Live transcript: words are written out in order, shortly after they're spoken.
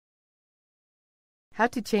How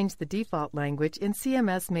to change the default language in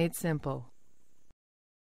CMS Made Simple.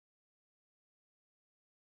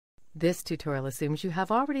 This tutorial assumes you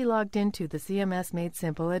have already logged into the CMS Made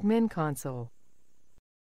Simple admin console.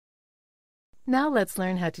 Now let's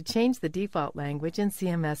learn how to change the default language in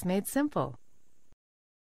CMS Made Simple.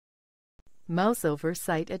 Mouse over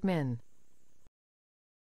Site Admin.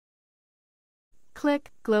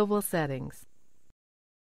 Click Global Settings.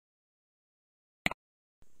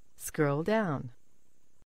 Scroll down.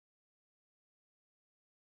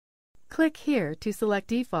 Click here to select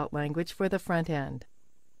default language for the front end.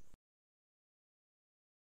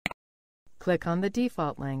 Click on the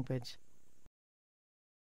default language.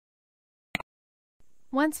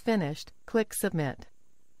 Once finished, click Submit.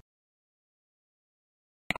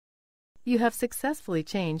 You have successfully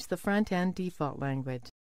changed the front-end default language.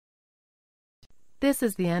 This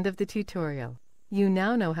is the end of the tutorial. You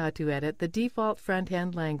now know how to edit the default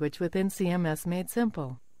front-end language within CMS Made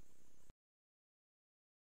Simple.